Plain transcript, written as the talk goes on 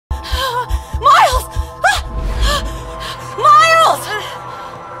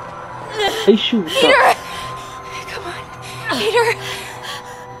Ay, shoot! Peter! Come on, Peter!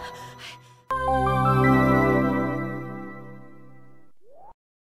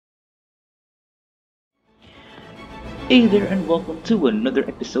 Hey there and welcome to another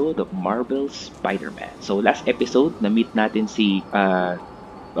episode of Marvel's Spider-Man. So last episode, na-meet natin si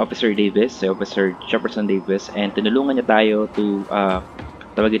Officer Davis, si Officer Jefferson Davis, and tinulungan niya tayo to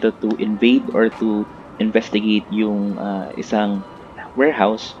to invade or to investigate yung isang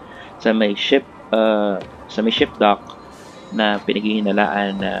warehouse sa may ship dock na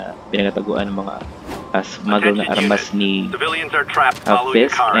pinaghihinalaan na pinagtaguan ng mga smuggle na armas ni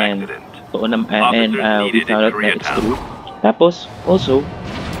Fisk, and we found out that it's true. Tapos also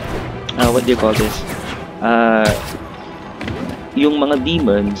what do you call this, yung mga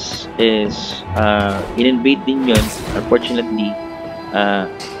demons is in-invade din yun, unfortunately,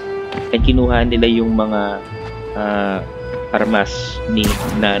 and kinuha nila yung mga armas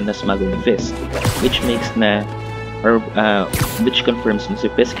na smuggle ni Fisk, which makes na which confirms na si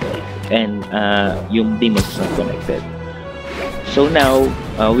Fisk and yung demons is not connected. So now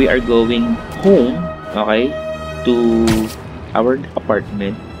we are going home, okay, to our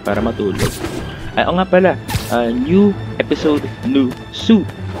apartment para matulog. Oo nga pala, new episode, new suit.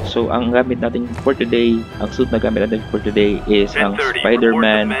 So ang gamit natin for today, ang suit na gamit natin for today is ang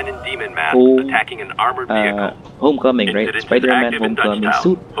Spider-Man Homecoming, right? Spider-Man Homecoming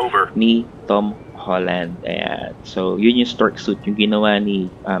suit ni Tom Holland. Ayan. So yun yung Stark suit, yung ginawa ni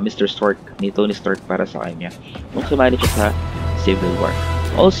Mr. Stark, ni Tony Stark para sa kanya nung sumali siya sa Civil War.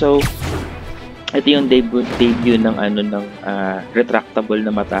 Also, ito yung debut ng retractable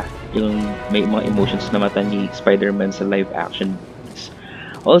na mata, yung may mga emotions na mata ni Spider-Man sa live action movies.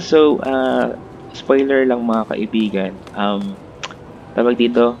 Also, spoiler lang mga kaibigan, tawag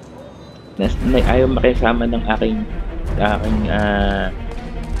dito, ayaw makisama ng aking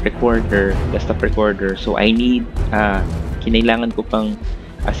recorder, desktop recorder, so I need kinailangan ko pang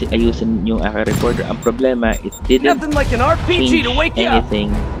ayusin yung aking recorder. Ang problema, it didn't change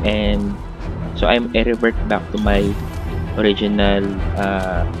anything, and so I revert back to my original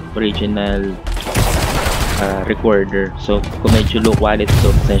recorder. So kung medyo low quality, so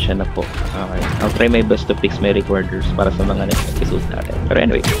pasensya na po. Okay, I'll try my best to fix my recorders para sa mga next episode natin. Pero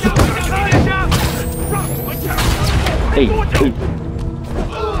anyway, hey.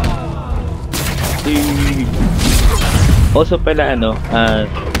 Also pala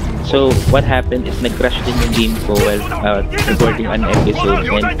so what happened is nag-crash din yung game ko while recording an episode,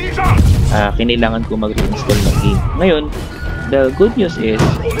 and kinailangan ko mag-reinstall ng game. Ngayon, the good news is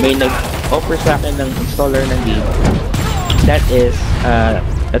may nag-offer sa akin ng installer ng game that has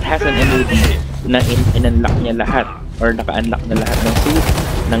an MOD na in-unlock niya lahat or naka-unlock na lahat ng suit,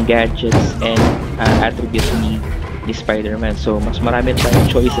 ng gadgets, and attributes ni Spider-Man. So mas marami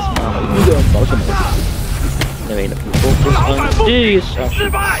tayong choices mga kaibigan para sa mga suit. Anyway, let's focus on this.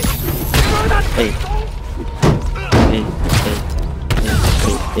 Hey.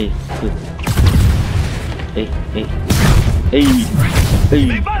 Shoot.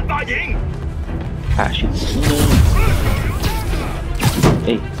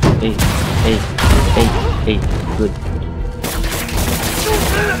 Good.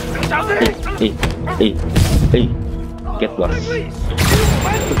 Get lost.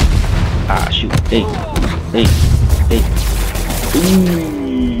 Shoot. Hey.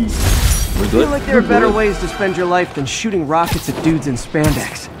 I feel like there are better ways to spend your life than shooting rockets at dudes in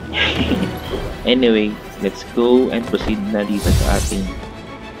spandex. Anyway, let's go and proceed na dito sa ating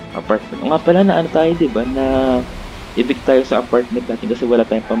apartment. O nga pala, na tayo, diba? Na evict tayo sa apartment natin kasi wala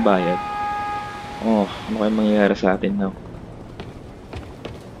tayong pambayad. Oh, ano kayong mangyayari sa atin now?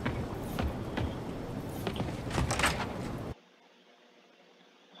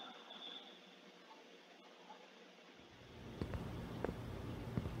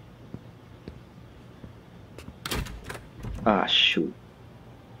 Shoot.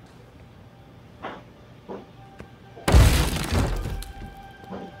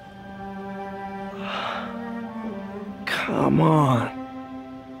 Come on.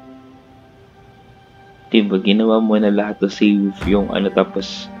 Diba, ginawa mo na lahat to save yung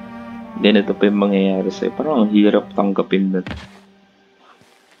tapos ganito pa yung mangyayari sa'yo. Parang ang hirap tanggapin na.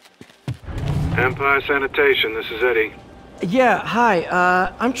 Empire Sanitation, this is Eddie. Yeah, hi.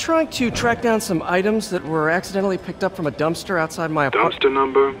 I'm trying to track down some items that were accidentally picked up from a dumpster outside my apartment. Dumpster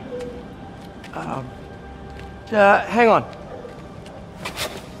number? Hang on.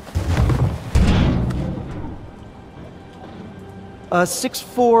 Uh,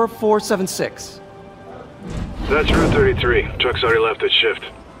 64476. That's Route 33. Truck's already left its shift.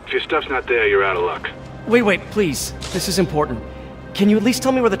 If your stuff's not there, you're out of luck. Wait, please. This is important. Can you at least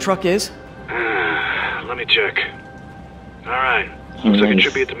tell me where the truck is? let me check. Alright. Looks like it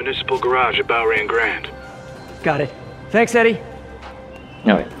should be at the municipal garage at Bowery and Grand. Got it. Thanks, Eddie.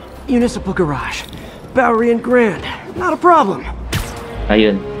 Okay. Municipal garage. Bowery and Grand. Not a problem.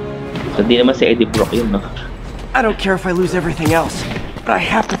 Ayun. So, di naman si Eddie Brock yun, no? I don't care if I lose everything else, but I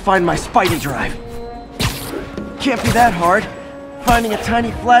have to find my Spidey drive. Can't be that hard. Finding a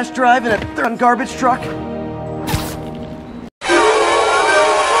tiny flash drive in a thrown garbage truck.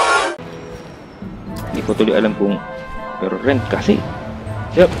 Hindi ko tuloy alam kung pero rent kasi.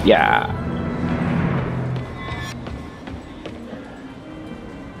 Yup, yeah.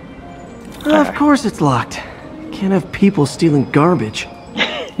 Of course it's locked. Can't have people stealing garbage.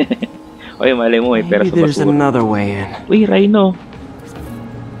 Oy, malay mo eh, pero Maybe sa there's basura. another way in. Uy, Rhino.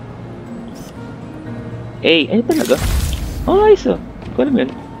 Eh, ano talaga? Oh, ayos oh. Kung alam yun.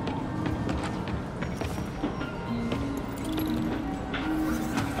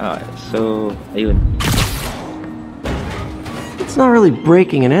 Okay, so, ayun. It's not really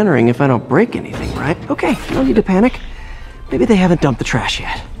breaking and entering if I don't break anything, right? Okay, no need to panic. Maybe they haven't dumped the trash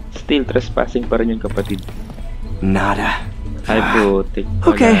yet. Still trespassing pa rin yung kapatid. Nada. Ay, putik.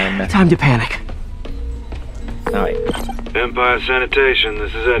 Okay, Wala na. time to panic. Okay. Empire Sanitation,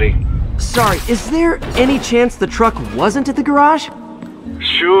 this is Eddie. Sorry, is there any chance the truck wasn't at the garage?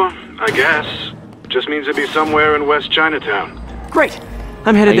 Sure, I guess. Just means it'd be somewhere in West Chinatown. Great.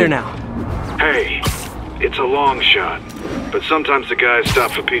 I'm headed there now. Hey, it's a long shot, but sometimes the guys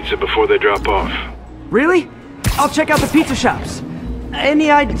stop for pizza before they drop off. Really? I'll check out the pizza shops. Any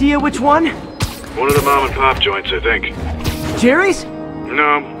idea which one? One of the mom and pop joints, I think. Jerry's?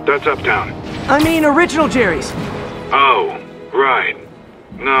 No, that's uptown. I mean original Jerry's. Oh, right.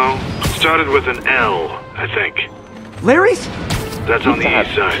 No, started with an L, I think. Larry's? That's on the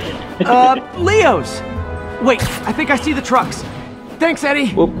east side. Leo's. Wait, I think I see the trucks. Thanks,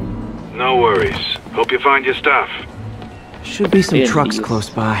 Eddie. Oop. No worries. Hope you find your stuff. Should be some Yeah, trucks Leo's. close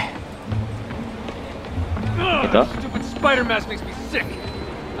by. Ito? Stupid Spider-Mask makes me sick.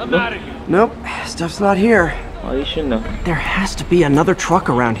 I'm out of here. Nope, stuff's not here. Ayos yun, no? There has to be another truck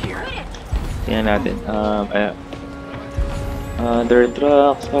around here. Tingnan natin. Other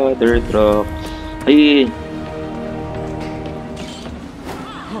trucks, other trucks. Ay!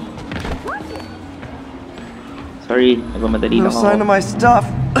 Sorry, nagmamadali No lang ako. sign of my stuff.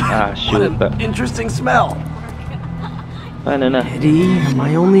 Ah, What shoot. an interesting smell. Paano na? Eddie, you're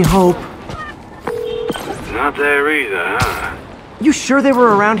my only hope. Not there either, huh? You sure they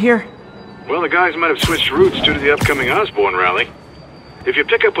were around here? Well, the guys might have switched routes due to the upcoming Osborne rally. If your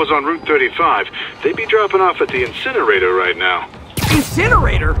pickup was on Route 35, they'd be dropping off at the incinerator right now.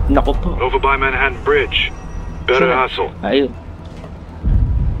 Incinerator? Naku po. Over by Manhattan Bridge. Better hustle. Ayun.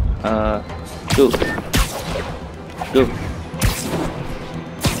 Go. Go.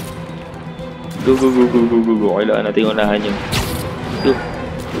 Go, go, go, go, go, go, go. Kailangan natin unahan yun. Go.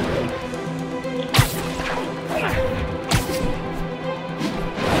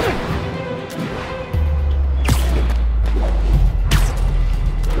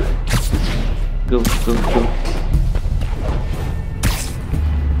 Go, go, go.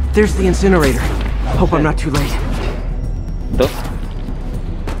 There's the incinerator. Hope I'm not too late. Ito?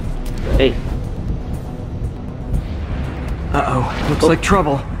 Hey. Uh-oh, looks like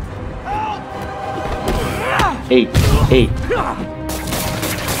trouble. Hey, hey.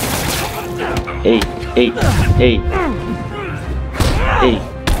 Hey, hey, hey. Hey,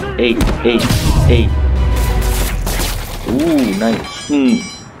 hey, hey, hey. Ooh, nice.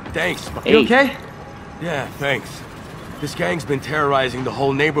 Thanks. You Hey. okay? Yeah, thanks. This gang's been terrorizing the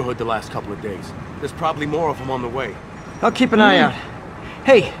whole neighborhood the last couple of days. There's probably more of them on the way. I'll keep an eye out.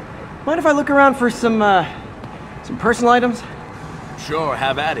 Hey, mind if I look around for some personal items? Sure,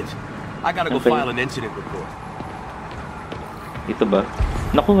 have at it. I gotta go Okay. file an incident report. Dito ba?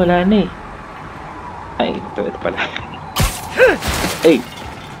 Naku, wala na eh. Ay, ito pala. Hey!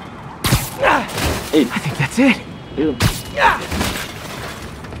 Hey! I think that's it. Ayun.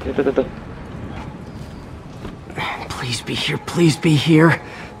 Ito. Please be here, please be here.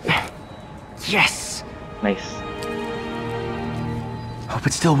 Yes! Nice. Hope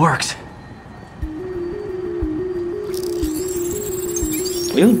it still works.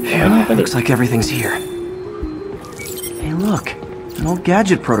 Ayun. Ano pala? Looks like everything's here. Hey, look. An old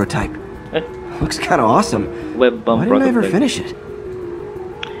gadget prototype. Eh, Looks kind of awesome. web bump Why didn't I ever prototype. finish it?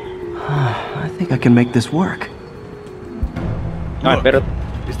 I think I can make this work. Ah, pero...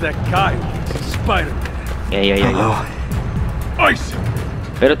 It's that guy, Spider-Man. Yeah. Uh-oh. Ice!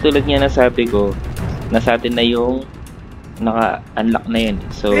 Pero tulad nga nasabi ko, nasa atin na yung naka-unlock na yan.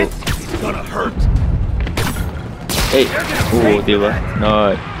 So, It's gonna hurt. hey! Oo, di ba?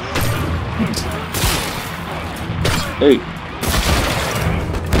 No. Hey.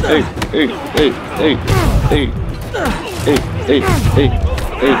 Hey, hey, hey, hey, hey. Hey, hey, hey,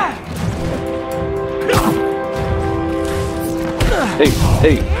 hey. Hey,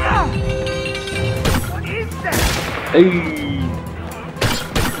 hey. Hey.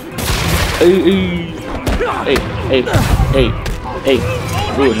 Hey, hey. Hey, hey, hey.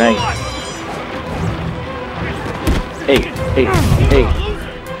 Ooh, nice. Hey, hey, hey.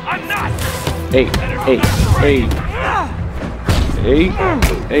 Hey, hey, hey. Hey,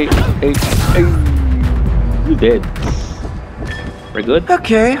 hey, hey, hey. You dead. We're good?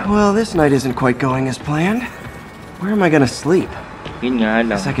 Okay, well, this night isn't quite going as planned. Where am I gonna sleep? Yun nga lang.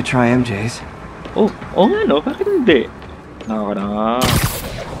 Guess I could try MJ's. Oh, oo nga no, bakit hindi? Nako na.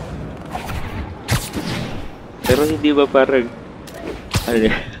 Pero hindi ba parang,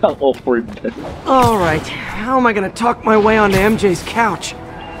 ang awkward na. Alright, how am I gonna talk my way onto MJ's couch?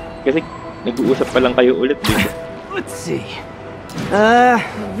 Kasi nag-uusap pa lang kayo ulit dito. Let's see.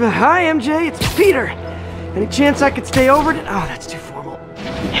 Hi MJ, it's Peter. Any chance I could stay over? Oh, that's too formal.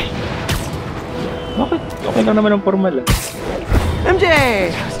 Bakit? Okay lang naman ang formal ah. MJ,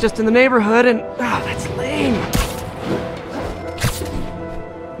 I was just in the neighborhood and... Oh, that's lame.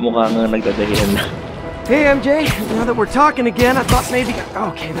 Mukha nga nagdadahilan na. Hey MJ, now that we're talking again, I thought maybe...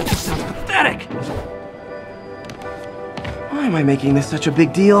 Okay, that just sounds pathetic. Why am I making this such a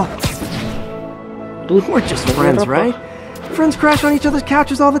big deal? Dude, We're just friends, right? Friends crash on each other's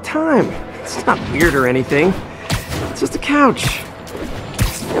couches all the time. It's not weird or anything. It's just a couch.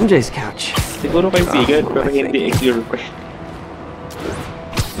 MJ's couch. Siguro kaibigan, pero hindi ex-girlfriend.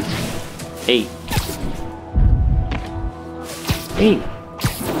 Hey. Hey.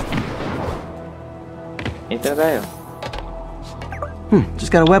 Ito na tayo.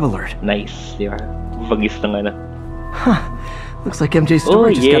 Just got a web alert. Nice, di ba? Bagis na nga na. Huh. Looks like MJ's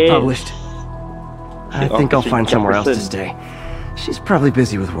story just got published. I think I'll find somewhere else to stay. She's probably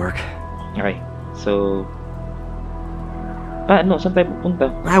busy with work. Okay, so... no, saan tayo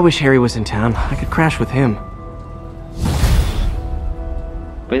pupunta? I wish Harry was in town. I could crash with him.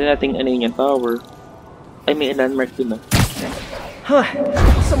 Pwede nating ano yun, tower. Ay, may landmark dun ah. Huh.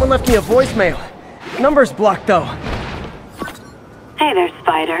 Someone left me a voicemail. Number's blocked though. Hey there,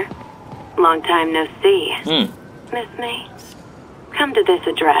 Spider. Long time no see. Miss me? Come to this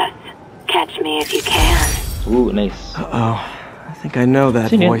address. Catch me if you can. Ooh, nice. Uh-oh. I think I know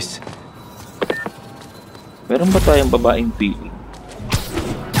that Sino yan? voice. Meron ba tayong babaeng feeling?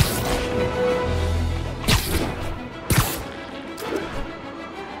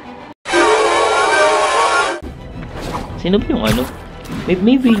 Sino ba yung ano?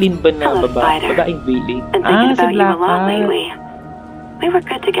 May villain ba na Hello, babaeng Spider. villain? Been thinking Si about you a lot Blackheart. lately. We were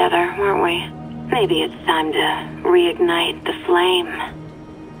good together, weren't we? Maybe it's time to reignite the flame.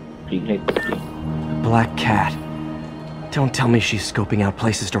 Reignite the flame. Black Cat. Don't tell me she's scoping out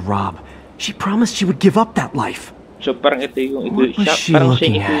places to rob. She promised she would give up that life. So parang ito yung What was she parang siya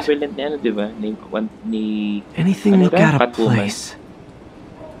looking yung at? equivalent ni ano, di ba? Ni Anything ano look ba? out of Catwoman. place.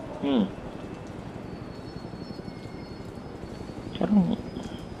 Parang...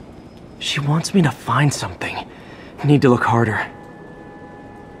 She wants me to find something. I need to look harder.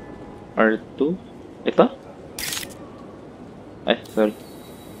 R2? Ito? Ay, sorry.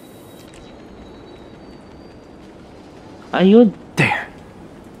 Ayun! There.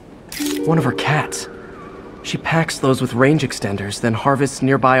 One of her cats. She packs those with range extenders, then harvests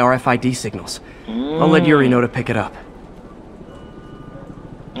nearby RFID signals. I'll let Yuri know to pick it up.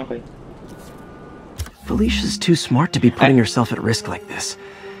 Okay. Felicia's too smart to be putting herself at risk like this.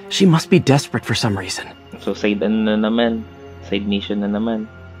 She must be desperate for some reason. So side ano na naman? Side mission na naman.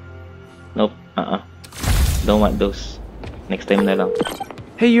 Nope. Don't want those. Next time na lang.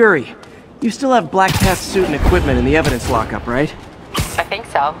 Hey Yuri, you still have Black Cat's suit and equipment in the evidence lockup, right? I think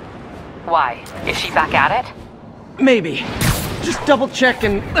so. Why? Is she back at it? Maybe. Just double check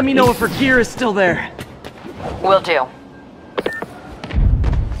and let me know if her gear is still there. Will do.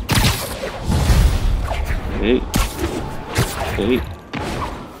 Hey. Hey.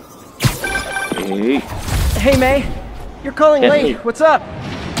 Hey. Hey May, you're calling Yeah, late. hey. What's up?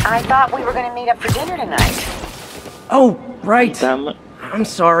 I thought we were gonna meet up for dinner tonight. Oh, right. Tama. I'm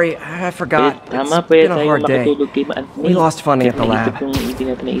sorry, I forgot. Tama, It's pwede been a tayo hard day. makatulog kay Anthony. We lost Funny at the lab. Naisip yung hindi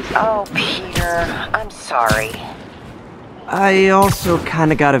natin naisip. Oh, Peter, I'm sorry. I also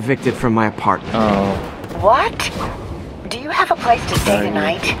kinda got evicted from my apartment. Oh. What? Do you have a place to stay Sorry.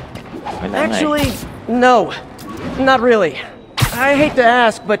 tonight? Wala nga eh. Actually, no. Not really. I hate to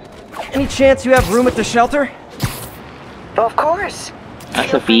ask, but any chance you have room at the shelter? Of course.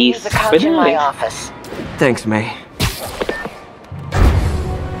 As Feel a free to use piece. the couch Pwede in nga my eh. office. Thanks, May.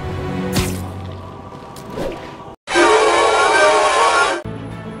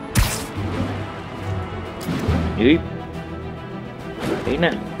 Yup. Ayun na.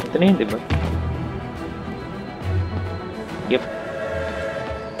 Ito na yun, diba? Yep.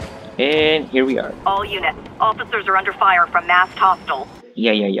 And here we are. All units. Officers are under fire from masked hostiles.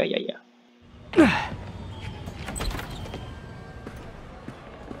 Yeah.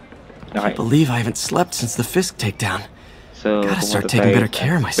 I can't believe I haven't slept since the Fisk takedown. So, gotta start taking better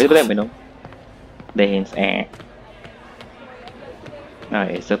care of myself. Pwede ba no? Dahil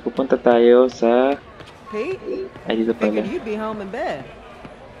Okay, so pupunta tayo sa... Pete? Ay, dito pala. Figured you'd be home in bed.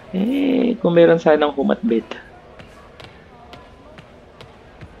 Kung meron sanang humatbit.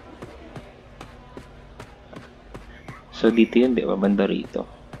 So, dito yun, di ba? Banda rito.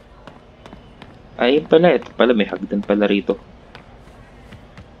 Ay, pala. Ito pala. May hagdan pala rito.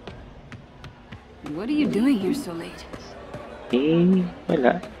 What are you doing here so late?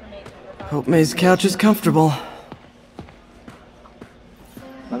 Wala. Hope May's couch is comfortable.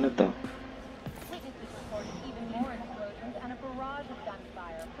 Ano to?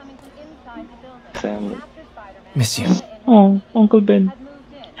 Sam. Miss you. Oh, Uncle Ben.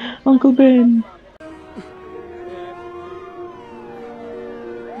 Uncle Ben.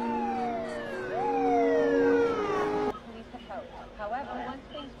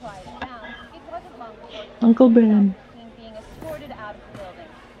 Uncle Ben.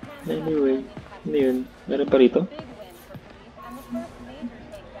 Anyway, ano yun? Meron pa rito?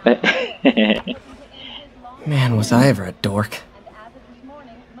 Man, was I ever a dork.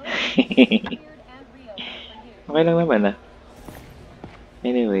 Okay lang naman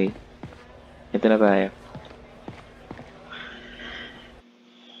Anyway, ito na tayo.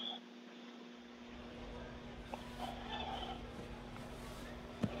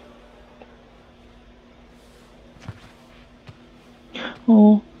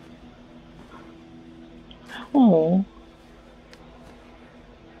 Oh.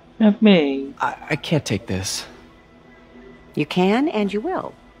 Aunt May. I can't take this. You can and you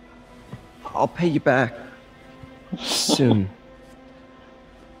will. I'll pay you back. Soon.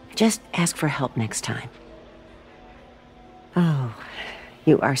 Just ask for help next time. Oh,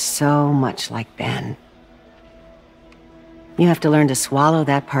 you are so much like Ben. You have to learn to swallow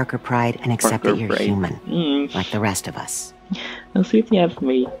that Parker pride and accept that you're human, like the rest of us. Ang sweet ni Aunt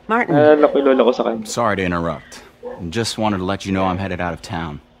May. Martin. Lola ko sa kanya. Sorry to interrupt. Just wanted to let you know I'm headed out of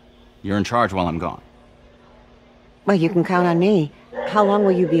town. You're in charge while I'm gone. Well, you can count on me. How long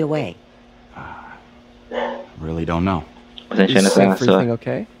will you be away? Really don't know. Is everything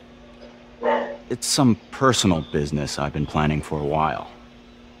okay? It's some personal business I've been planning for a while.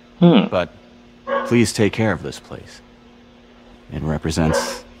 But please take care of this place. It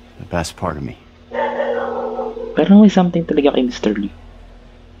represents the best part of me. Parang may something talaga kay Mr. Lee.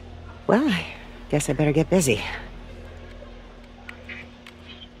 Well, I guess I better get busy.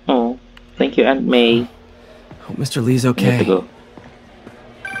 Oh, thank you, Aunt May. Hope Mr. Lee's okay. To go.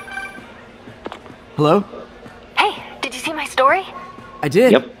 Hello? Hey, did you see my story? I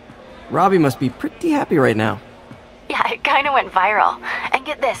did. Yep. Robbie must be pretty happy right now. Yeah, it kind of went viral. And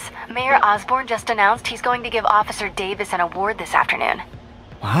get this, Mayor Osborne just announced he's going to give Officer Davis an award this afternoon.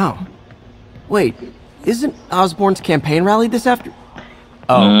 Wow. Wait, isn't Osborne's campaign rally this after?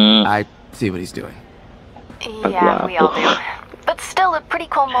 Oh, I see what he's doing. Yeah, we all do. But still a pretty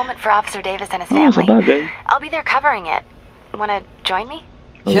cool moment for Officer Davis and his family. I'll be there covering it. Wanna join me?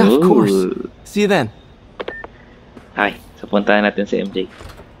 Yeah, of course. See you then. Hi, so puntahan natin si MJ.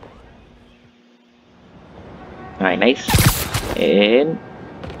 Okay, nice. And,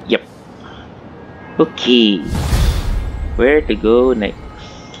 yep. Okay. Where to go next?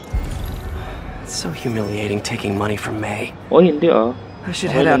 It's so humiliating taking money from May. Oh, hindi I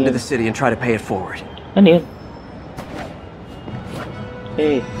should head out into the city and try to pay it forward. Ano yun?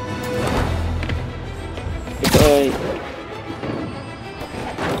 Hey. Ito ay...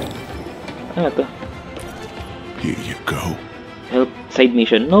 Ano to? Here you go. Help side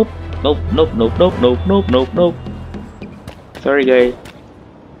mission. Nope. Nope. Sorry, guys.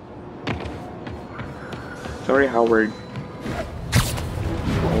 Sorry, Howard.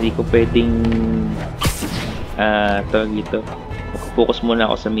 Hindi ko pwedeng tawag dito. Focus muna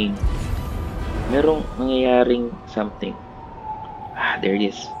ako sa main. Merong mangyayaring something. There it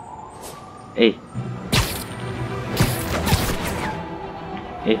is. Hey.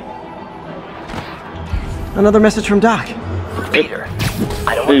 Another message from Doc. Peter,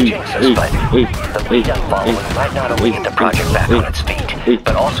 I don't want to jinx us, but the lead I'm following might not only get the project back on its feet,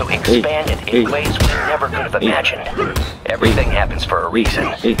 but also expand it in ways we never could have imagined. Everything happens for a reason,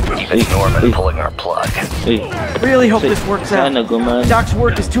 even Norman pulling our plug. Really hope this works out. Doc's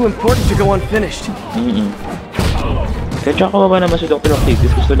work is too important to go unfinished. Kaya kawawa naman si Dr.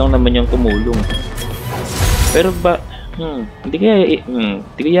 Octavius. Gusto lang naman niyang tumulong. Pero ba, hindi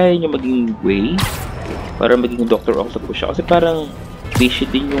kaya niya maging way para maging Dr. Octopus siya. Kasi parang fishy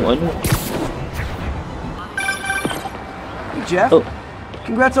din yung ano. Hey, Jeff. Oh.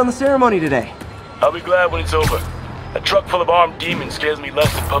 Congrats on the ceremony today. I'll be glad when it's over. A truck full of armed demons scares me less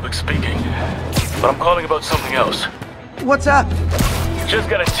than public speaking. But I'm calling about something else. What's up? Just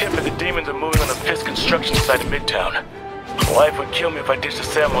got a tip that the demons are moving on the Fisk construction site in Midtown. My wife would kill me if I ditched the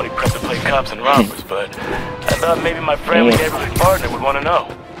ceremony prep to play cops and robbers, but I thought maybe my friendly neighborhood partner would want to know.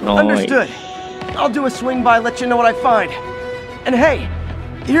 Understood. I'll do a swing by, let you know what I find. And hey,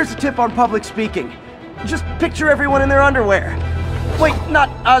 here's a tip on public speaking. Just picture everyone in their underwear. Wait, not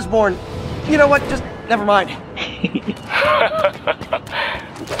Osborn. You know what? Just never mind.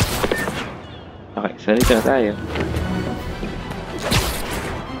 Okay, salita na tayo.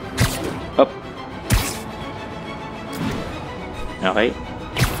 Up. Okay.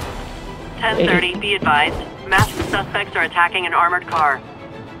 10:30, be advised. Masked suspects are attacking an armored car.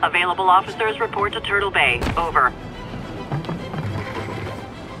 Available officers report to Turtle Bay. Over.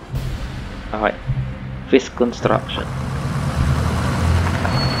 Okay. Fisk construction.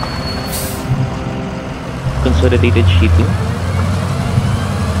 Consolidated shipping.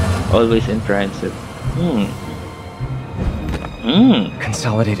 Always in transit.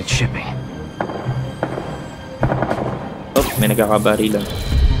 Consolidated shipping. Oh, may nagkakabari lang.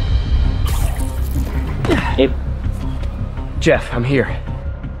 Jeff, I'm here.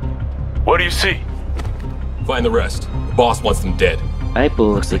 What do you see? Find the rest. The boss wants them dead.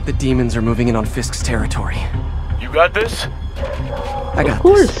 Looks like the demons are moving in on Fisk's territory. You got this? I got of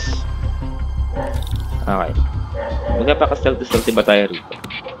course. This. Okay. Magpapaka-stealthy ba tayo rito?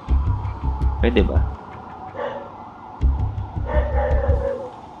 Pwede ba?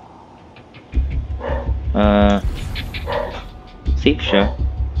 Safe siya.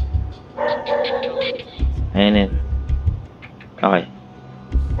 Ayan yun. Okay.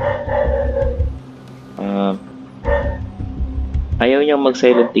 Ayaw niyang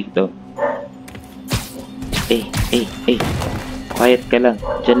mag-silent TikTok. Quiet ka lang.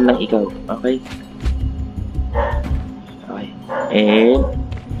 Diyan lang ikaw. Okay? Okay. And...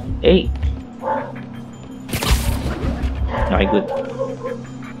 Okay, good.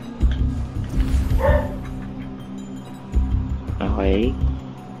 Okay.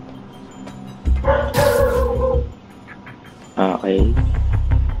 Okay.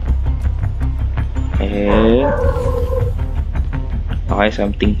 And... Okay,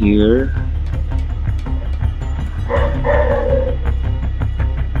 something here.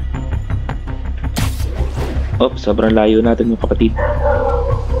 Oh, sobrang layo natin yung kapatid.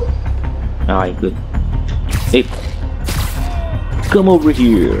 Okay, good. Hey! Come over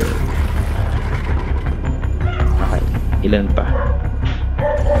here! Okay, ilan pa?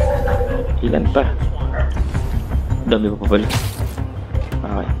 Ilan pa? Dami pa pala.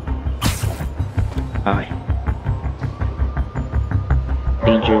 Okay. Okay.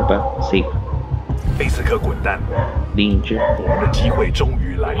 Danger ba? Safe. Danger.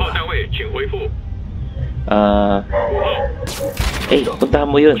 Puntahan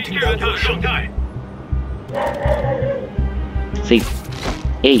mo yun. Safe.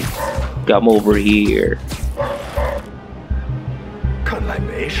 Hey, come over here.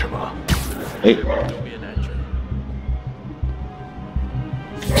 Hey.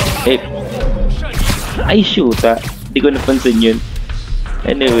 Hey. Ay, shoot ah. Di ko napansin yun.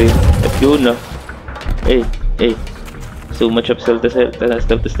 Anyway, let's go na. Hey. So much of stealthy. Hey.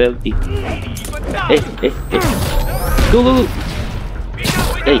 Go.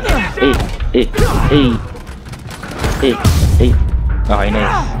 Hey. Okay,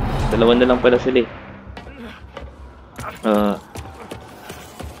 nice. Dalawa na lang pala sila.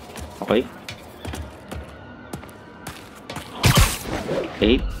 Okay.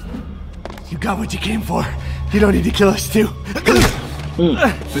 Hey. You got what you came for. You don't need to kill us too.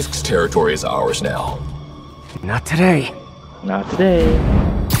 Fisk's territory is ours now. Not today. Not today.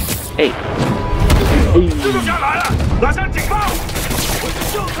 Hey.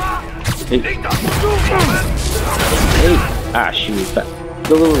 Hey. Ah, shoot.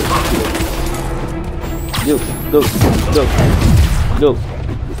 Go.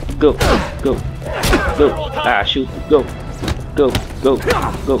 Ah, shoot. Go.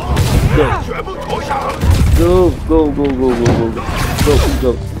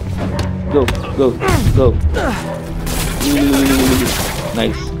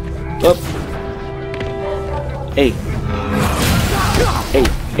 Nice. Up. Hey.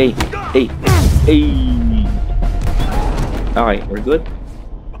 Okay, we're good.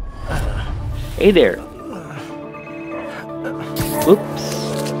 Hey there. Oops.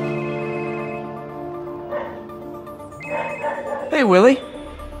 Hey, Willie.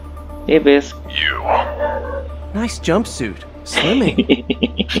 Hey, Fisk. You. Nice jumpsuit. Slimming.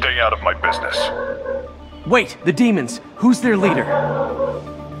 Stay out of my business. Wait, the demons. Who's their leader?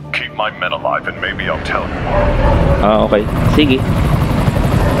 Keep my men alive and maybe I'll tell you. Ah, okay. Sige.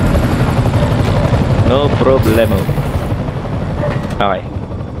 No problemo. Okay.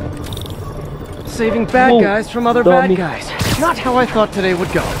 Saving bad guys from other bad guys. Not how I thought today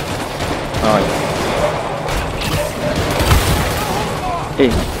would go. Okay. Hey,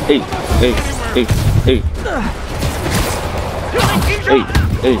 hey, hey, hey, hey. Hey, hey,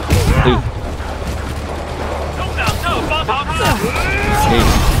 hey. Hey,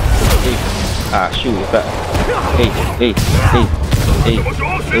 hey. Ah, shoot. Hey, hey, hey, hey, hey,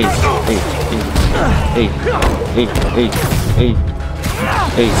 hey, hey, hey, hey, hey,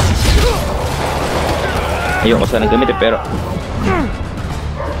 hey. Ayoko sana gamitin pero.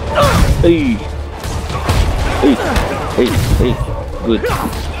 Hey, hey, hey, hey. Good.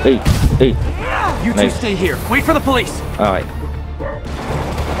 Hey, hey. You two stay here. Wait for the police. Alright.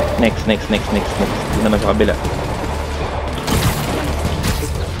 Next. Hindi naman sa kabila.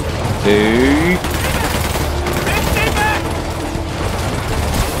 Hey.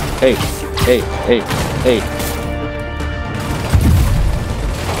 Hey, hey, hey, hey.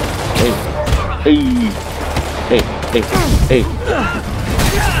 Hey, hey. Hey, hey, hey.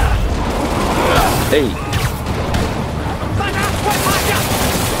 Hey.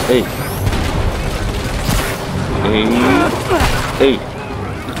 Hey. Hey. Hey.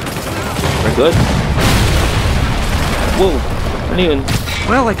 We're good. Whoa. Ano yun?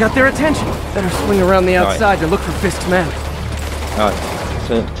 Well, I got their attention. Better swing around the outside to look for Fisk's men. Alright.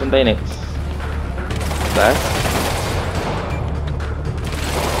 So, saan tayo next? Taas?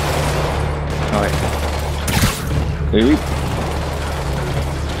 Okay. Hey.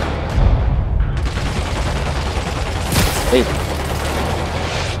 Hey.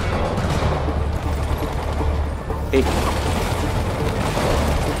 Hey.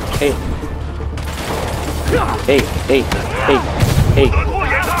 Hey. Hey, hey, hey, hey.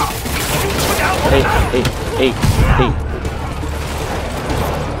 Hey, hey, hey, hey.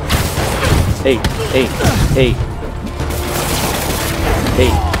 Hey, hey, hey.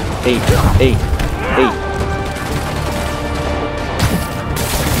 Hey, hey, hey, hey.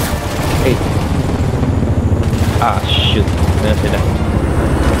 Hey. Ah, shoot. Ayan sila.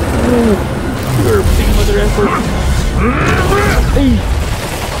 You're big mother effort.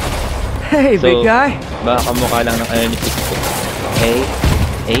 Hey, so, big guy. Baka kamukha lang ng ano ni Fisk. Hey,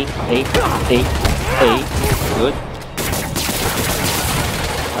 hey, hey, hey, hey. Good.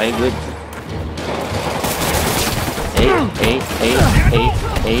 Okay, good. Hey, hey, hey, hey,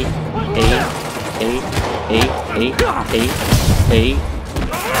 hey, hey, hey, hey, hey, hey, hey,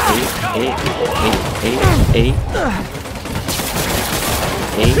 hey, hey, hey, hey,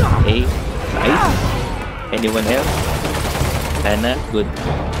 hey, nice. Anyone else? Anna, good.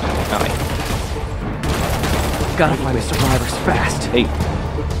 Okay. Gotta find the survivors fast. Hey.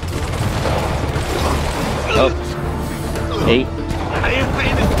 Up. Hey.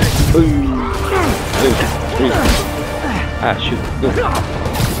 Hey. Hey. Ah, shoot. Good.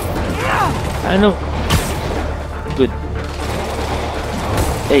 Ano? Good.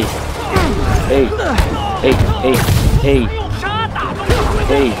 Hey. Hey. Hey. Hey. Hey.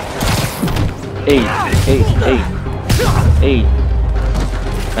 Hey. Hey. Hey. Hey. Hey.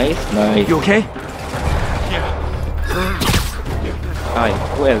 Nice. Nice. You okay? Alright,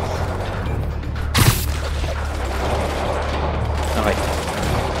 who else? Okay.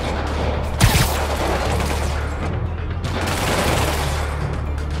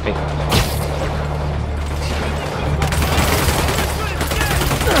 Okay.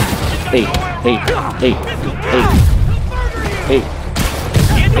 Hey, hey, hey, hey, hey,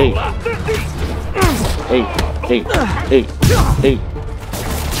 hey, hey, hey, hey, hey.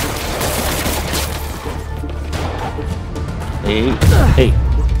 Hey, hey,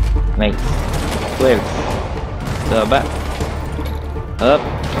 nice. 12. Sa baba. Up.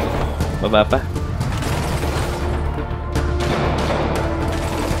 Baba pa.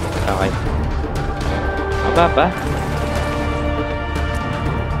 Okay. Baba pa.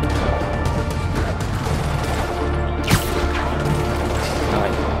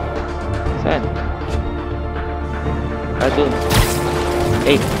 Okay. Saan? Ah, dun.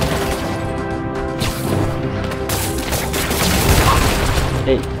 8.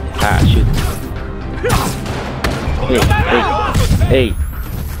 Hey, ah, shoot. Hey, hey, hey.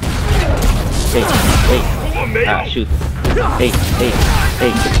 Hey, hey, ah, shoot. Hey, hey,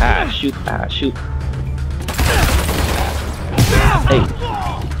 hey, ah, shoot, ah, shoot. Hey.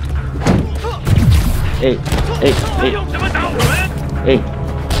 Good.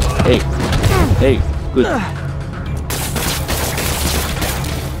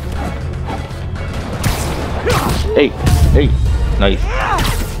 Nice.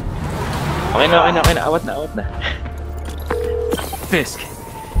 Okay na. Awat na. Fisk,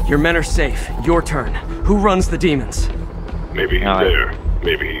 your men are safe. Your turn. Who runs the demons? Maybe he's there.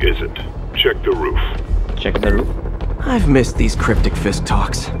 Maybe he isn't. Check the roof. Check the roof. I've missed these cryptic Fisk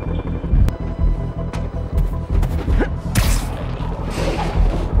talks.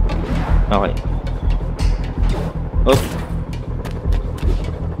 Okay.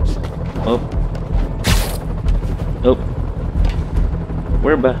 Up.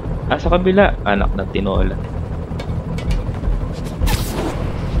 Where ba? Sa kabila. Anak ng tinola.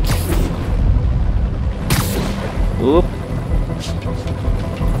 Oop.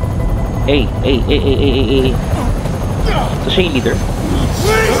 Hey. So siya yung leader?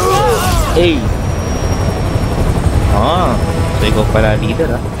 Hey. So ikaw pala leader,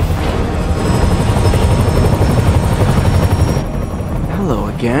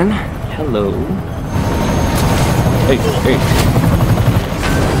 Hello again. Hello. Hey.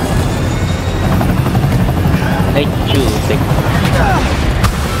 Ay, chutek.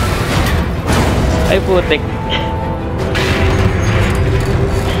 Ay, putek.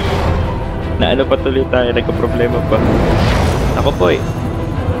 Naano pa tuloy tayo, nagka-problema pa. Ako po eh.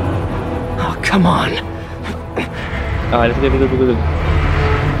 Oh, come on. Let's go.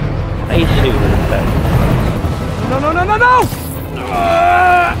 Ay, shoot. No!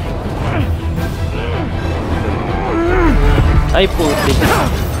 Ay, putik.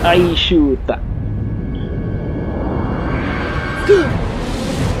 Ay, shoot.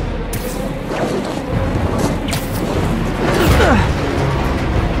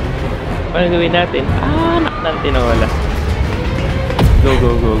 Ano gawin natin? Anak ng tinawala. Go.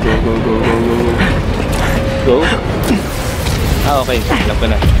 Go? Okay. Alam ko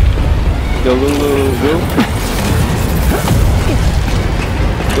na. Go. Go.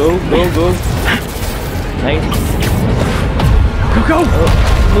 Nice. Go.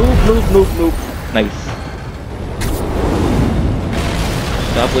 Noob. Nice.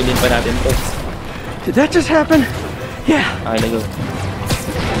 Kapunin pa natin to. Did that just happen? Yeah. Okay, na go.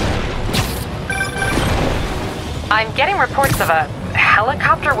 I'm getting reports of a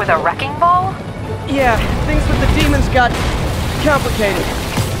helicopter with a wrecking ball? Yeah, things with the demons got complicated.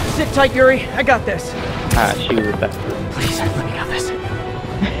 Sit tight, Yuri. I got this. Shoot. Please, let me got this.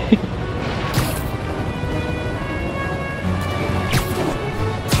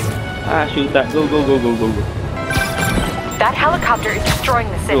 Shoot that. Go. That helicopter is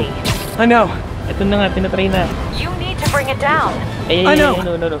destroying the city. I know. Ito na nga, tinatry na. You need to bring it down. I know.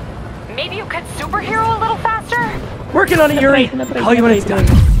 No. Maybe you could superhero a little faster? Working on it, Yuri. Call you when it's done.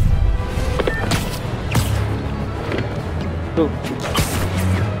 Go.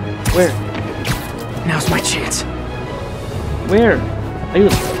 Where? Now's my chance. Where?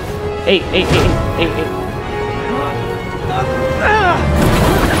 Ayun. Hey.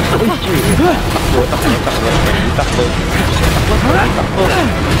 Takbo.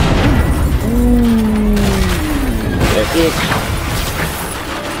 Epic.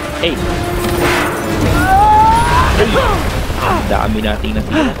 Hey. Dami nating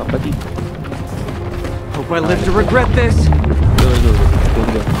nasira, kapatid. Hope I live to regret this.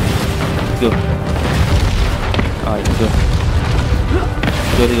 Go. Alright, go.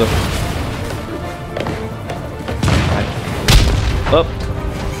 Alright. Up.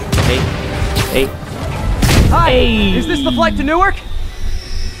 Hey. Hi. Hey. Is this the flight to Newark?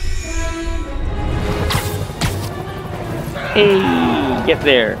 Hey. Get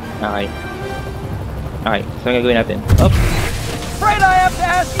there. Alright. So, ang gagawin natin. Up. Afraid I have to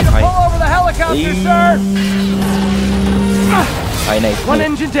ask you to pull over the helicopter, sir. Ay, nice. One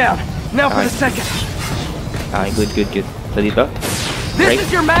engine down. Now for the second. Ay, good. So, dito. This is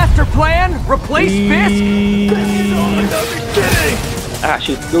your master plan? Replace Fisk?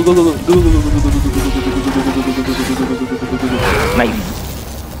 Shoot. Go. Nice.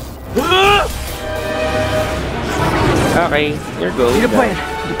 Okay, here goes. Need a plan.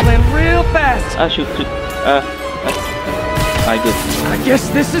 You plan real fast. Shoot. Good. I guess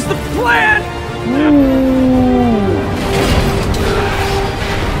this is the plan.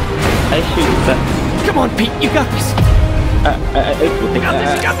 Shoot. Come on, Pete. You got this.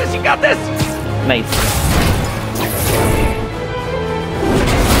 You got this. Nice.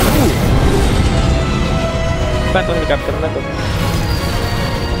 Paano helicopter na to?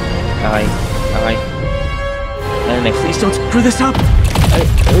 Okay. Ano next? Please don't screw this up.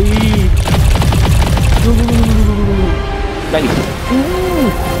 Nice.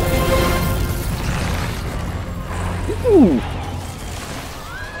 Ooh!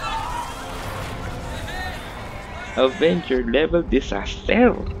 Avenger level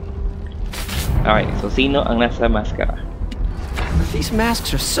disaster. Okay, so sino ang nasa maskara? These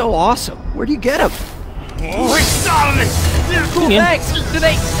masks are so awesome. Where do you get them? Oh, cool, thanks. Do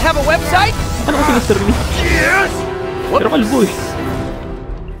they have a website? Yes.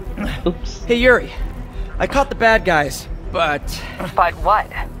 Oops. Hey Yuri, I caught the bad guys, but what?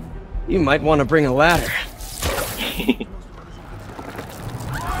 You might want to bring a ladder.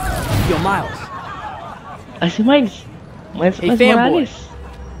 Yo, Miles. Ah, si Miles. Miles fanboy. Morales.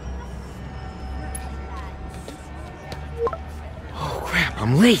 Oh crap,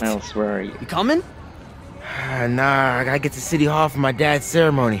 I'm late. Miles, where are you? You coming? Nah, I gotta get to City Hall for my dad's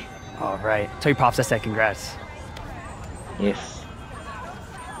ceremony. All right. Tell your pops I said congrats. Yes.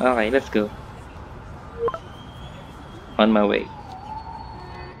 Okay, let's go. On my way.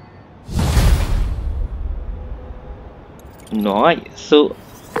 Nice. So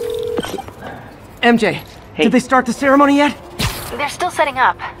MJ, hey. Did they start the ceremony yet? They're still setting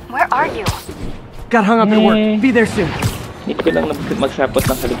up. Where are you? Got hung up at work. Be there soon. Hindi ko lang magsapot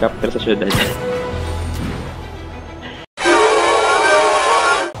ng helicopter sa syudad.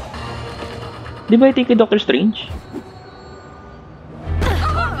 Di ba ito kay Doctor Strange?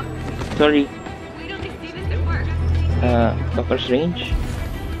 Sorry. Doctor Strange?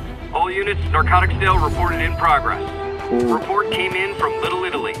 All units, narcotics sale reported in progress. Ooh. Report came in from Little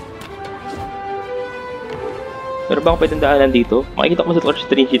Italy. Pero ba ako pwedeng daanan dito? Makikita ko sa Doctor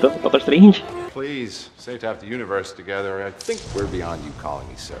Strange dito. Doctor Strange? Please, safe to have the universe together. I think we're beyond you calling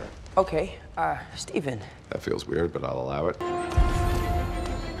me sir. Okay, Steven. That feels weird, but I'll allow it.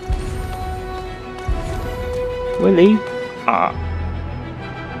 Well, eh.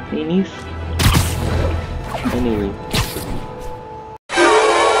 Inis. Anyway.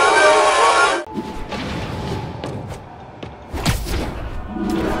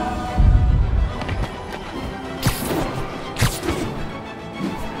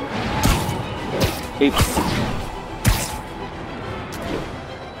 Hey.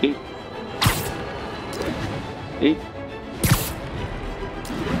 Hey. Hey.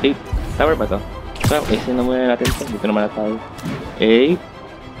 Hey. Tower ba to? So, isin na muna natin ito. Dito naman na tayo. Hey.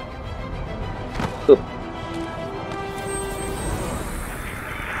 Oop.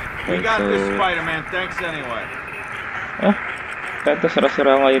 We got this, Spider-Man. Thanks anyway. Ah. Kaya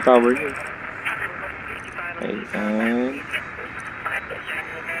sara-sara nga yung tower niyo. Okay, and...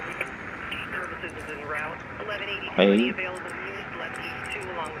 Okay.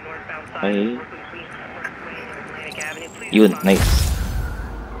 Okay. Yun, nice.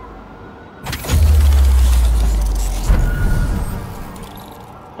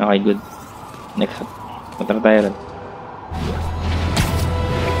 Okay, good. Next. Punta na tayo rin.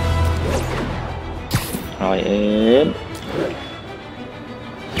 Okay, and...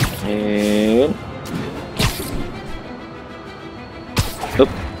 Oop.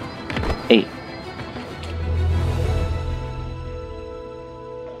 Hey.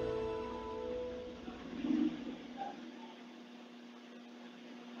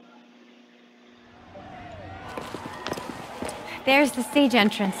 There's the stage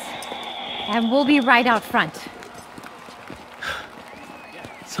entrance. And we'll be right out front.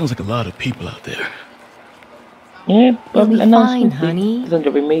 Sounds like a lot of people out there. Yeah, You'll be fine, honey. The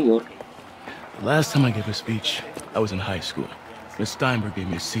last time I gave a speech, I was in high school. Miss Steinberg gave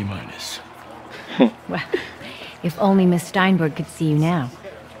me a C-. Well, if only Miss Steinberg could see you now.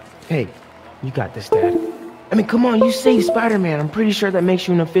 Hey, you got this, Dad. I mean, come on, you saved Spider-Man. I'm pretty sure that makes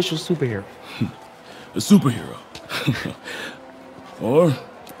you an official superhero. A superhero. Or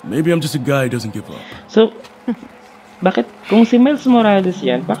maybe I'm just a guy who doesn't give up. So, bakit kung si Miles Morales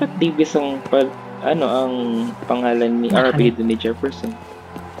yan, bakit Davis ang ang pangalan ni RP ni Jefferson?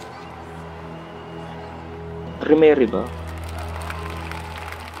 Remary ba?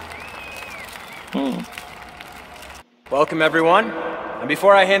 Welcome, everyone. And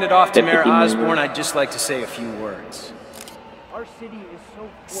before I hand it off to Mayor Osborn, I'd just like to say a few words. Our city is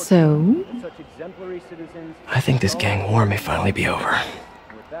So? I think this gang war may finally be over.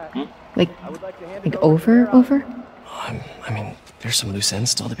 Like over? I mean, there's some loose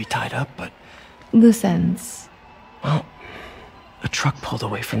ends still to be tied up, but... Loose ends? Well, a truck pulled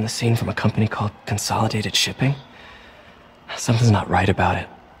away from the scene from a company called Consolidated Shipping. Something's not right about it.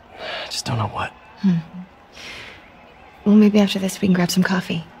 I just don't know what. Well, maybe after this we can grab some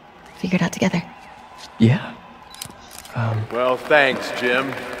coffee. Figure it out together. Yeah. Well, thanks,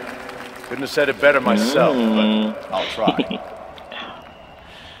 Jim. Couldn't have said it better myself, but I'll try.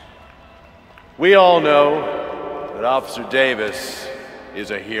 We all know that Officer Davis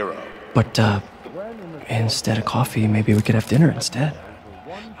is a hero. But, instead of coffee, maybe we could have dinner instead.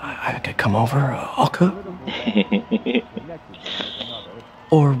 I could come over, I'll cook.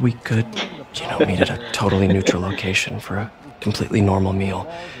 Or we could, meet at a totally neutral location for a completely normal meal,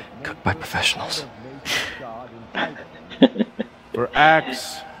 cooked by professionals. For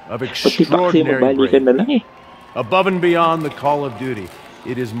acts of extraordinary bravery, above and beyond the call of duty,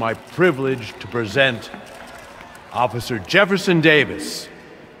 it is my privilege to present Officer Jefferson Davis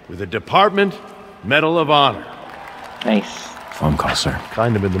with the Department Medal of Honor. Nice. Phone call, sir.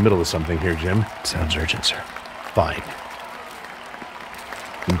 Kind of in the middle of something here, Jim. Sounds urgent, sir. Fine.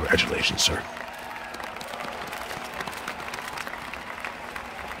 Congratulations, sir.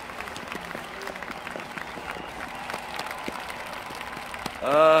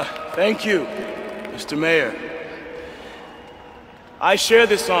 Thank you, Mr. Mayor. I share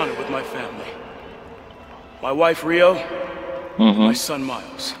this honor with my family. My wife, Rio, and my son,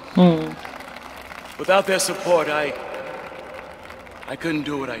 Miles. Without their support, I couldn't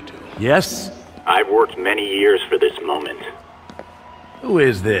do what I do. Yes? I've worked many years for this moment. Who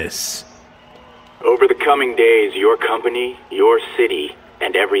is this? Over the coming days, your company, your city,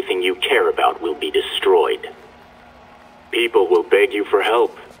 and everything you care about will be destroyed. People will beg you for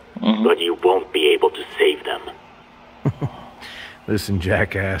help, but you won't be able to save them. Listen,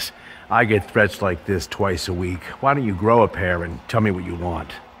 jackass, I get threats like this twice a week. Why don't you grow a pair and tell me what you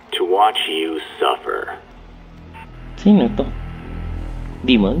want? To watch you suffer. Sino to?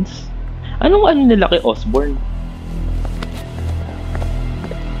 Demons? Anong nila kay Osborn?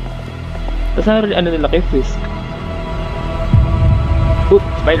 Tapos ano nila kay Fisk? Oop,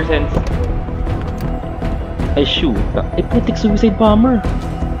 Spider Sense. Ay, shoot. Ay, putik, suicide bomber.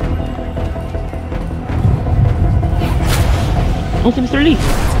 Oh, si Mr. Lee.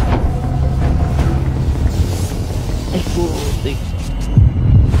 Ay, putik.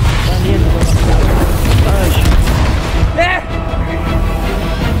 Ano yan? Ay, shoot.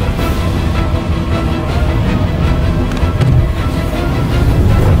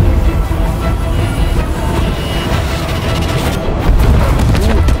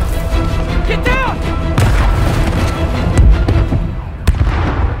 Get down!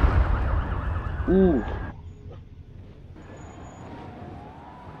 Ooh.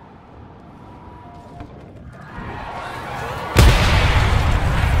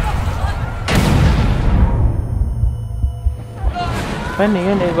 Paano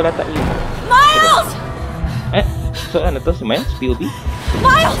yun eh? Wala tayo. Miles! Eh, so ano to? Si Miles? POV?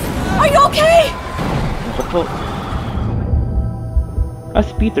 Miles! Are you okay? Ano po? Ah,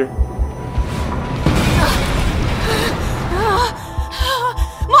 si Peter.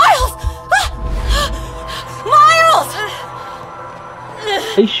 Miles! Miles!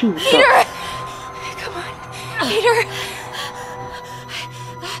 Ay, shoot. Peter! Come on. Peter!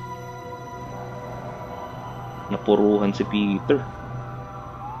 Napuruhan si Peter.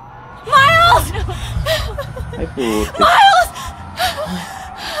 Miles! Ay, putik. Miles!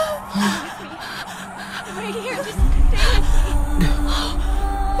 I'm right here. Just stay with me.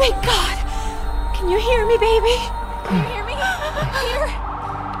 Thank God. Can you hear me, baby? Can you hear me? Peter?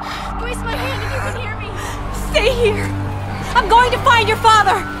 Squeeze my hand if you can hear me. Stay here. I'm going to find your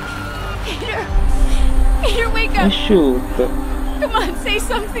father. Peter. Peter, wake up. Ay, shoot. Come on, say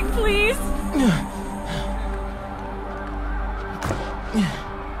something, please.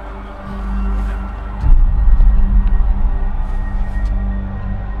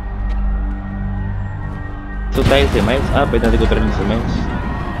 So tayo si Miles. Ah, pwede natin ko rin si Miles.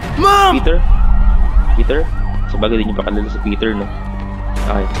 Mom! Peter? Peter? So bagay din yung pakalala si Peter, no?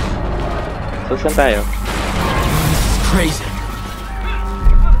 Okay. So saan tayo? This is crazy.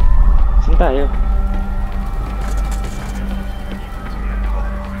 Saan tayo?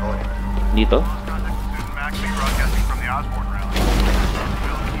 Dito?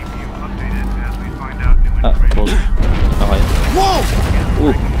 Ah, hold. Okay. Whoa!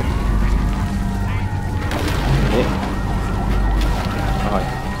 Ooh. Okay. Okay.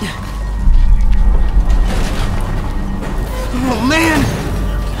 Oh, man!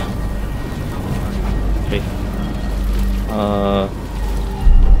 Okay.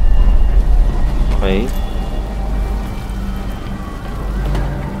 Okay.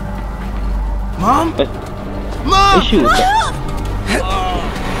 Mom? Mom! Ay, shoot! Ay,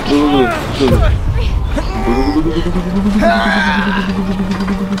 shoot!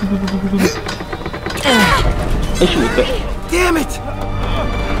 Damn it!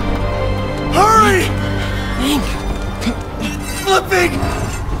 Hurry! Flipping!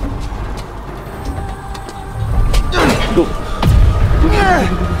 Go!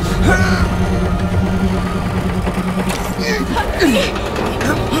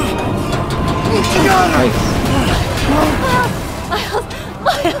 Miles!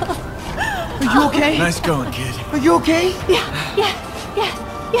 Are you okay? Nice going, kid. Are you okay? Yeah.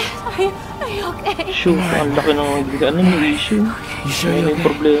 Are you okay? Shoot, ang laki ng issue. You sure you're okay?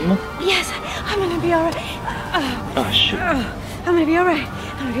 Problema. Yes, I'm gonna be alright. Shoot. I'm gonna be alright.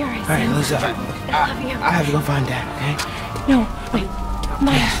 Alright, Elizabeth. I have to go find Dad, okay? No, wait.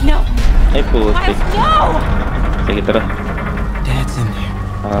 Miles, no. Ay, putik. Miles, no! Sige, tara. Dad's in there.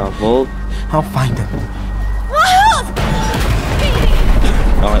 Vault. I'll find him. Miles!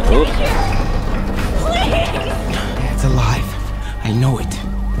 Okay, oops. Dad's alive. I know it.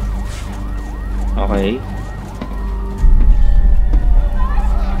 Okay.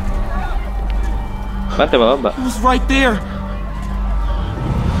 Bate ba? He was right there.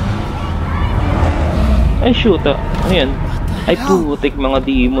 Ay, shoot. Ano yan? Ay, putik mga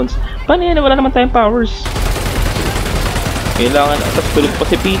demons. Paano yan? Wala naman tayong powers. Kailangan, at tulog pa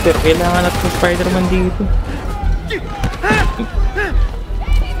si Peter. Kailangan natin sa Spider-Man dito.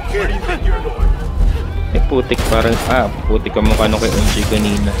 Ay, putik parang, putik ang mukha nung kay MJ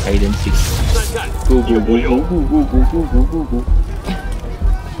kanina. Hide and seek. Go.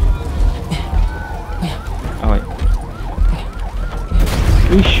 Okay.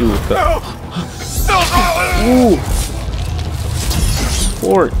 Uy, shoot. Ooh!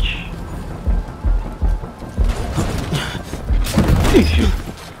 Torch. Uy, shoot.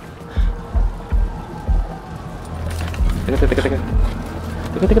 Teka.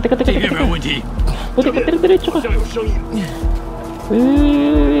 这边没有问题。 Putik, diretso ka.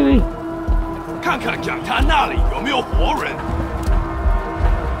 喂。 看看讲台那里有没有活人。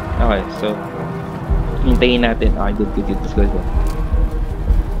 Okay, so hintayin natin. Okay, good. Let's go.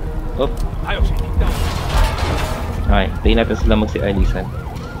 Oh. 还有谁听到？ Okay, hintayin natin sila magsi-alisan.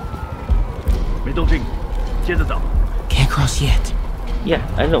 没动静，接着找。 Can't cross yet. Yeah,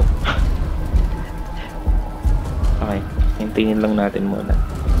 I know. Okay, hintayin lang natin muna.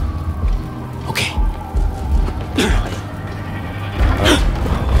 Okay.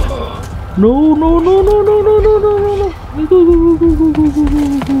 No.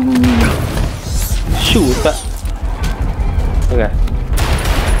 Shoot. Teka.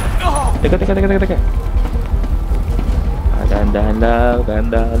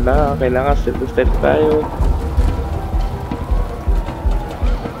 Dahan-dahan lang. Kailangan step tayo.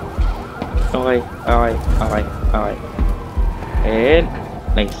 Okay. And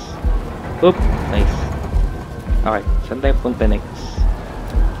nice. Oop, nice. Okay, saan tayo punta next?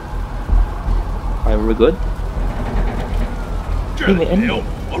 Okay, we're good? Hey, may ano?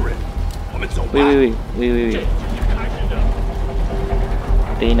 Wait.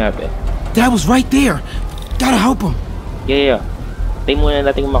 Tayo natin. Dad was right there. Gotta help him. Yeah. Tayo muna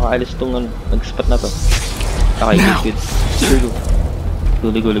natin makaalis tong nag-spot na to. Okay, good. Go.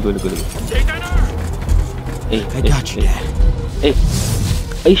 Hey, I got you, Dad.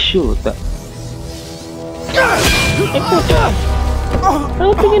 Ay, shoot. Ay, puta.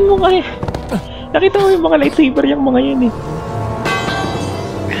 Ano tingin mo kaya? Nakita mo yung mga lightsaber yung mga yan eh.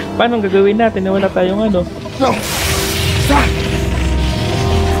 Paano gagawin natin na wala tayong ano? No! Stop!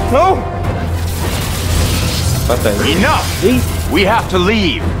 No! Patay. Enough! We have to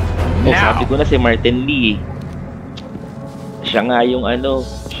leave. Now! Sabi ko na si Martin Lee. Siya nga yung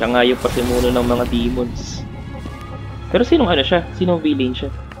pasimuno ng mga demons. Pero sinong siya? Sinong villain siya?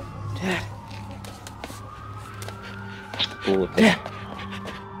 Dad. Puta. Dad.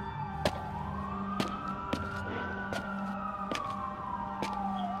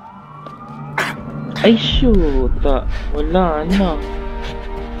 Ay, shoot. Wala na.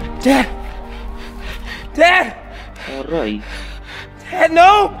 Dad! Aray. Dad,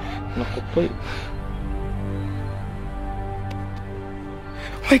 no! Naku po.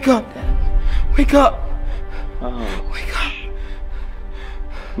 Wake up, Dad. Wake up. Wake up.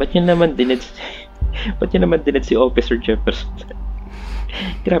 Ba't yun naman dined si Officer Jefferson?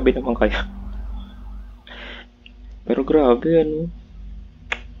 Grabe naman kayo. Pero grabe,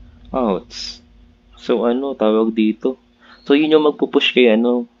 Ouch. So, tawag dito? So, yun yung magpupush kay,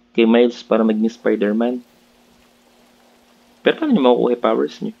 kay Miles para maging Spider-Man. Pero paano nyo makukuha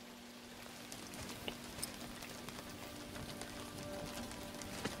powers nyo?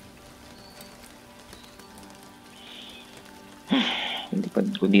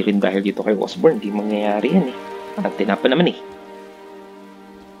 Hindi rin dahil dito kay Osborn, hindi mangyayari yan eh. At tinapa naman eh.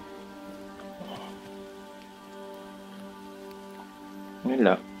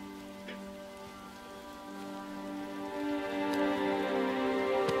 Wala.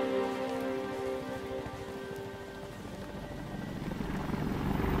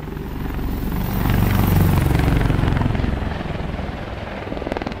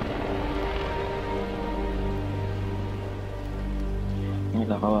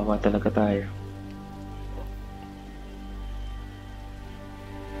 Wala, kawawa talaga tayo.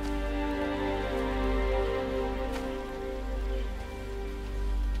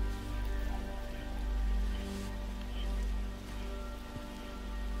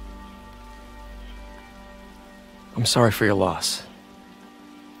 I'm sorry for your loss.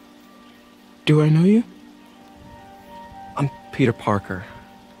 Do I know you? I'm Peter Parker.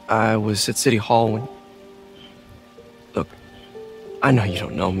 I was at City Hall when... Look, I know you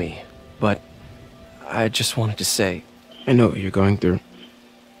don't know me, but I just wanted to say... I know what you're going through.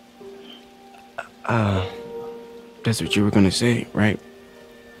 That's what you were gonna say, right?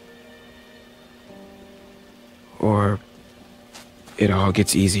 Or it all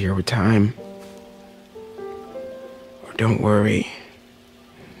gets easier with time. Or don't worry.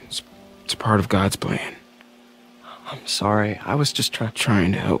 It's part of God's plan. I'm sorry. I was just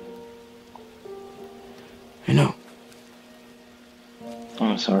trying to help. I know.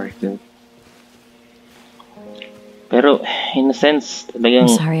 I'm sorry, dude. Pero, in a sense, talagang...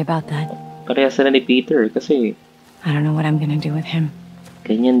 I'm sorry about that. Pareha sila ni Peter kasi... I don't know what I'm gonna do with him.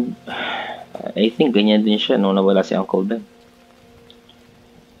 Ganyan... I think ganyan din siya nung nawala si Uncle Ben.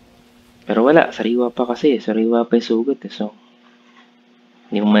 Pero wala, sariwa pa kasi. Sariwa pa yung sugat eh. So,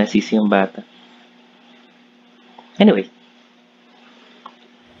 hindi mo masisi yung bata. Anyway.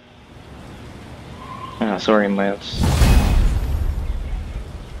 Sorry, Miles.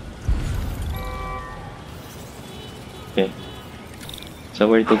 Okay. So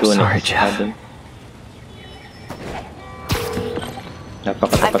where to go next? Jeff.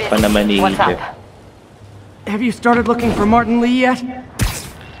 Napakatapat pa naman ni Jeff. Have you started looking for Martin Lee yet?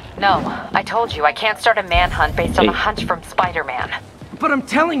 No, I told you I can't start a manhunt based on a hunch from Spider-Man. But I'm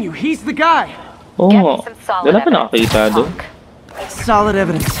telling you, he's the guy. Oh, wala pa nakakita doon. Solid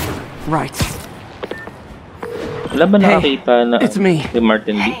evidence. Right. Wala ba nakakita na it's me. Si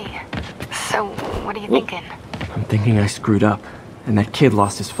Martin Lee? So, what are you thinking? I'm thinking I screwed up, and that kid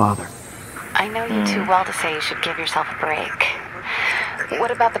lost his father. I know you too well to say you should give yourself a break.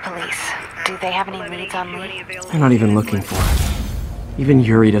 What about the police? Do they have any leads on Lee? They're not even looking for him. Even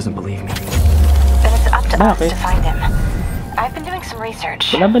Yuri doesn't believe me. Then it's up to us to find him. I've been doing some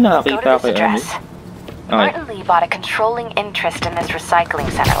research. Wala ba Go to this address. Martin Lee bought a controlling interest in this recycling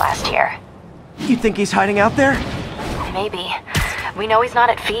center last year. You think he's hiding out there? Maybe. We know he's not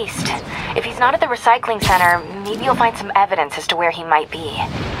at Feast. If he's not at the recycling center, maybe you'll find some evidence as to where he might be.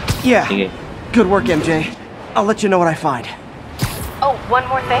 Yeah. Good work, MJ. I'll let you know what I find. Oh, one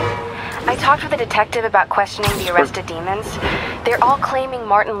more thing. I talked with a detective about questioning the arrested demons. They're all claiming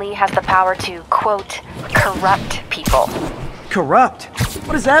Martin Lee has the power to, quote, corrupt people. Corrupt?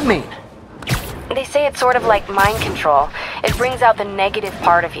 What does that mean? They say it's sort of like mind control. It brings out the negative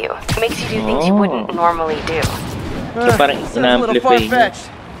part of you. It makes you do things you wouldn't normally do. So parang ina-amplify niya.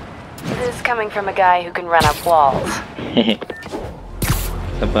 This is coming from a guy who can run up walls.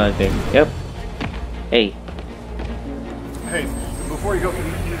 Sabagay. Yep. Hey. Hey, before you go, can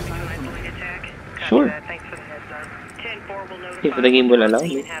you please sign up? Sure. If the game will allow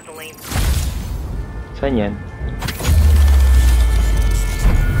me. Saan yan?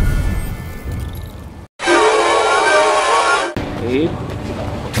 Wait.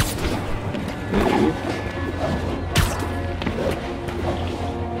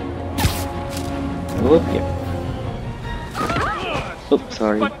 Whoop, yeah. Oops,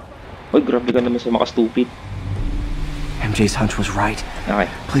 sorry. Oy, grabe ka naman sa mga stupid. MJ's hunch was right. Okay.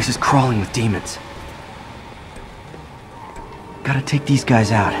 Place is crawling with demons. Gotta take these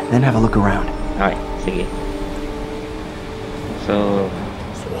guys out, then have a look around. Okay, sige. So...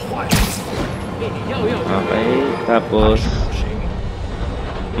 Okay, tapos...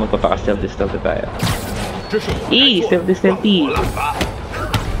 Magpapaka-stealthy tayo. Stealthy!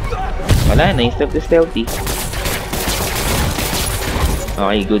 Wala na yung stealthy.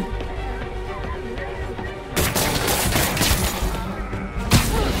 Okay, good.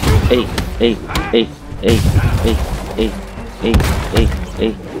 Hey.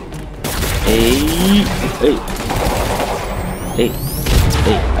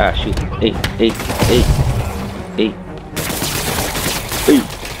 Ah, shoot. Hey.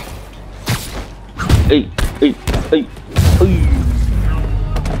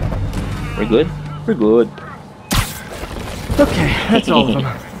 We're good. Okay, that's all of them.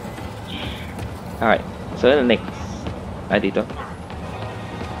 Alright, so next. Dito.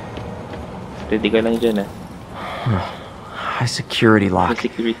 Steady ka lang dyan, High security lock. High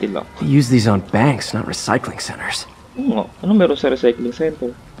security lock. They use these on banks, not recycling centers. Ano meron sa recycling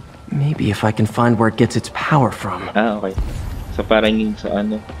center? Maybe if I can find where it gets its power from. Okay. So parang yung sa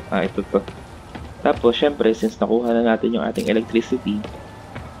ano. Ito to. Tapos, syempre, since nakuha na natin yung ating electricity,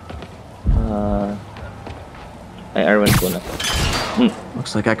 Ay, R1 po na.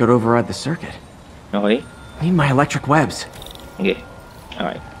 Looks like I could override the circuit. Okay. Need my electric webs. Okay.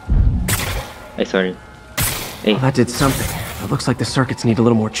 Alright. Ay, sorry. Hey. Well, that did something. It looks like the circuits need a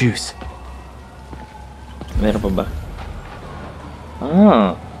little more juice. Meron pa ba?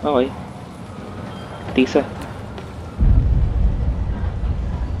 Ah, okay. Tisa.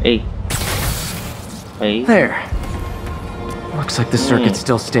 Hey. Hey. There. Looks like the circuit's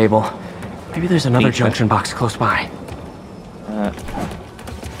still stable. Maybe there's another junction box close by.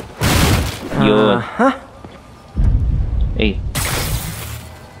 Yun. Huh? Hey.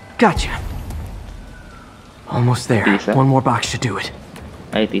 Gotcha. Almost there. Tisa? One more box should do it.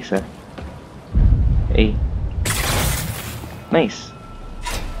 Ay, Tisa. Hey. Nice.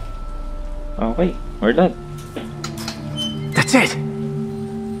 Okay, we're done. That's it!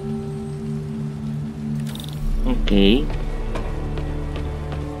 Okay.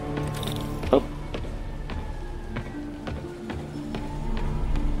 Oh.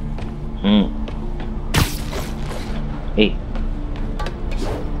 Hey.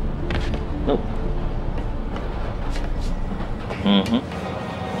 No.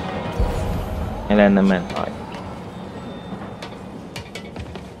 Wala naman. Okay.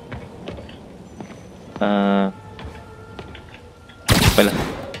 Pala.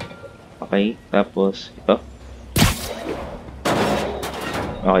 Okay, tapos ito.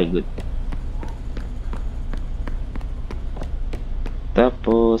 Okay, good.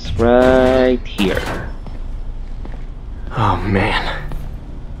 Tapos right here. Oh man.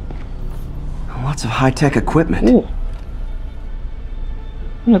 Lots of high-tech equipment. Ooh.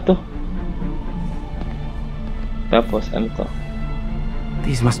 Ano to? Tapos ano to?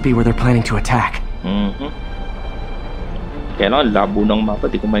 These must be where they're planning to attack. Kaya lang, labo ng mapa,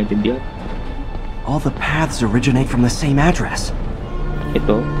 di ko maintindihan. All the paths originate from the same address.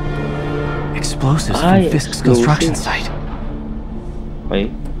 Ito? Explosives from Fisk's construction site. Okay.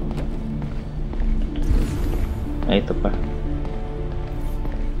 Ay, ito pa.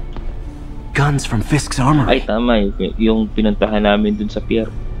 Guns from Fisk's armory. Ay, tama. Yung pinuntahan namin dun sa pier.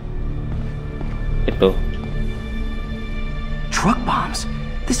 Ito. Truck bombs?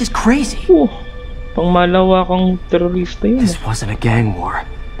 This is crazy. Pangmalawakang terorista yun. This wasn't a gang war.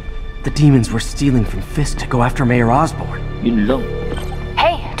 The demons were stealing from Fisk to go after Mayor Osborn. Yun lang.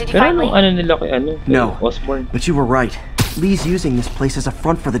 Hey, did you Pero finally... ano nila kay ano? No, Osborn. but you were right. Lee's using this place as a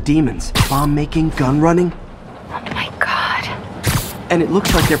front for the demons. Bomb making, gun running. Oh my god. And it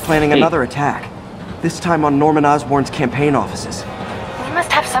looks like they're planning another attack. This time on Norman Osborn's campaign offices. We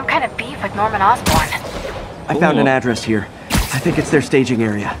must have some kind of beef with Norman Osborn. I found an address here. I think it's their staging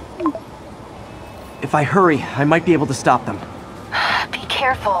area. If I hurry, I might be able to stop them. Be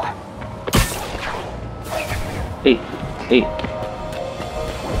careful. Hey, hey.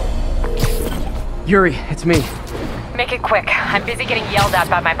 Yuri, it's me. Make it quick. I'm busy getting yelled at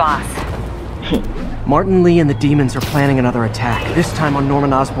by my boss. Martin Lee and the demons are planning another attack, this time on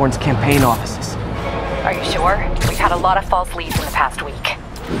Norman Osborn's campaign offices. Are you sure? We've had a lot of false leads in the past week.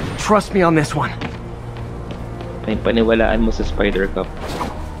 Trust me on this one. Paniwalaan mo sa Spider-Cop.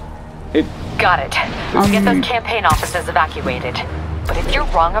 Hey. Got it. I'll get those campaign offices evacuated. But if you're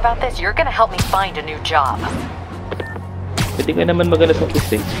wrong about this, you're gonna help me find a new job. Pwede ka naman mag-alas ng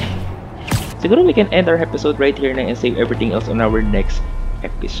twist eh. Siguro we can end our episode right here na and save everything else on our next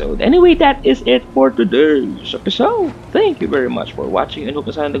episode. Anyway, that is it for today's episode. Thank you very much for watching and hope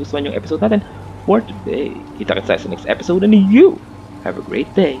na sana nagustuhan yung episode natin for today. Kita-kits sa next episode and you have a great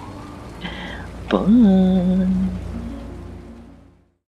day. Bye!